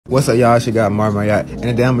What's up, y'all? She got mareemaat, and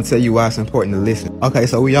today I'm gonna tell you why it's important to listen. Okay,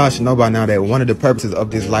 so we all should know by now that one of the purposes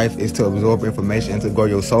of this life is to absorb information and to grow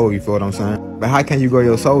your soul, you feel what I'm saying? But how can you grow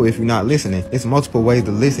your soul if you're not listening? It's multiple ways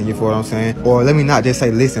to listen, you feel what I'm saying? Or let me not just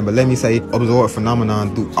say listen, but let me say absorb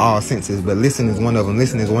phenomenon through all senses. But listen is one of them.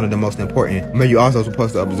 Listen is one of the most important. But you're also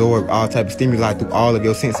supposed to absorb all type of stimuli through all of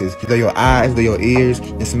your senses. Through your eyes, through your ears,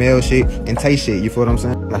 and smell shit, and taste shit, you feel what I'm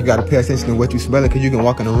saying? Like you gotta pay attention to what you smell it, because you can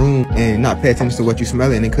walk in a room and not pay attention to what you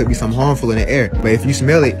smell it, and it could be something harmful in the air. But if you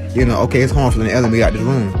smell it, you know, okay, it's harmful in the air, let me out this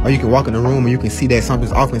room. Or you can walk in the room and you can see that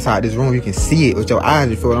something's off inside this room. You can see it with your eyes,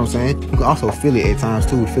 you feel what I'm saying? You can also feel it at times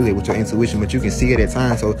too, feel it with your intuition, but you can see it at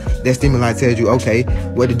times. So that stimuli tells you, okay,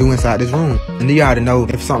 what to do inside this room. And then you ought to know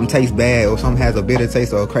if something tastes bad or something has a bitter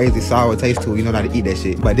taste or a crazy sour taste to it, you know how to eat that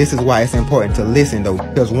shit. But this is why it's important to listen though,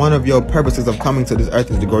 because one of your purposes of coming to this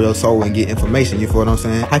earth is to grow your soul and get information, you feel what I'm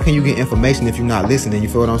saying? How can you get information if you're not listening, you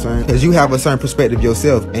feel what I'm saying? Because you have a certain perspective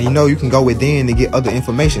yourself, and you know you can go within to get other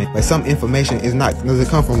information, but some information doesn't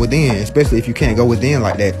come from within, especially if you can't go within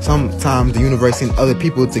like that. Sometimes the universe sends other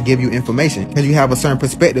people to give you information because you have a certain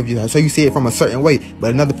perspective, you know, so you see it from a certain way,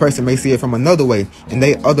 but another person may see it from another way, and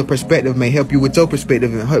they other perspective may help you with your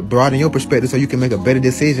perspective and help broaden your perspective so you can make a better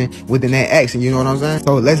decision within that action, you know what I'm saying?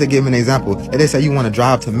 So let's give an example. Let's say you want to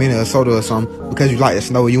drive to Minnesota or something because you like the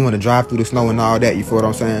snow, you want to drive through the snow and all that, you feel what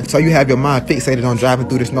I'm saying? So you have your mind fixated on driving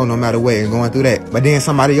through the snow no matter what and going through that, but then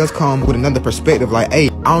somebody else come with another perspective like, hey,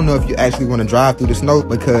 I don't know if you actually want to drive through the snow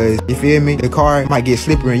because, you feel me, the car might get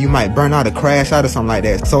slippery and you might burn out or crash out or something like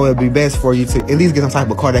that. So it'd be best for you to at least get some type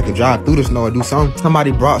of car that can drive through the snow or do something.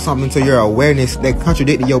 Somebody brought something to your awareness that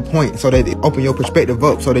contradicted your point so that it opened your perspective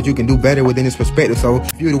up so that you can do better within this perspective. So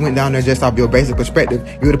if you would have went down there just off your basic perspective,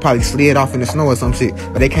 you would have probably slid off in the snow or some shit.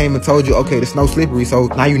 But they came and told you, okay, the snow's slippery, so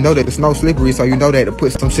now you know that the snow's slippery, so you know that to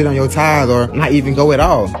put some shit on your tires or not even go at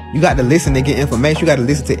all. You got to listen to get information. You got to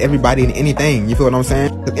listen to everybody and anything. You feel what I'm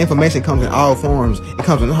saying? The information comes in all forms. It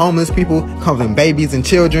comes in homeless people, it comes in babies and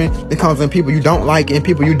children, it comes in people you don't like and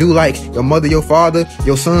people you do like, your mother, your father,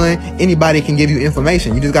 your son. Anybody can give you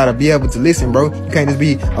information. You just gotta be able to listen, bro. You can't just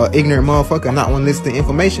be an ignorant motherfucker and not want to listen to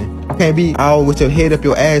information. You can't be all with your head up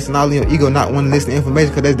your ass and all in your ego not want to listen to information,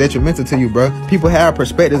 because that's detrimental to you, bro. People have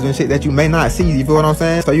perspectives and shit that you may not see, you feel what I'm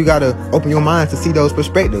saying? So you gotta open your mind to see those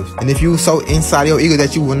perspectives. And if you so inside your ego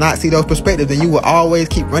that you will not see those perspectives, then you will always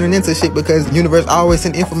keep running into shit, because the universe always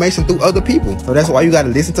sends information through other people. So that's why you gotta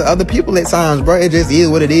listen to other people at times, bro. It just is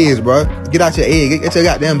what it is, bro. Get out your egg. Get your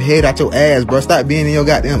goddamn head out your ass, bro. Stop being in your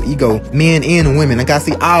goddamn ego. Men and women. Like I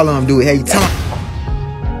see all of them do it. Hey, tell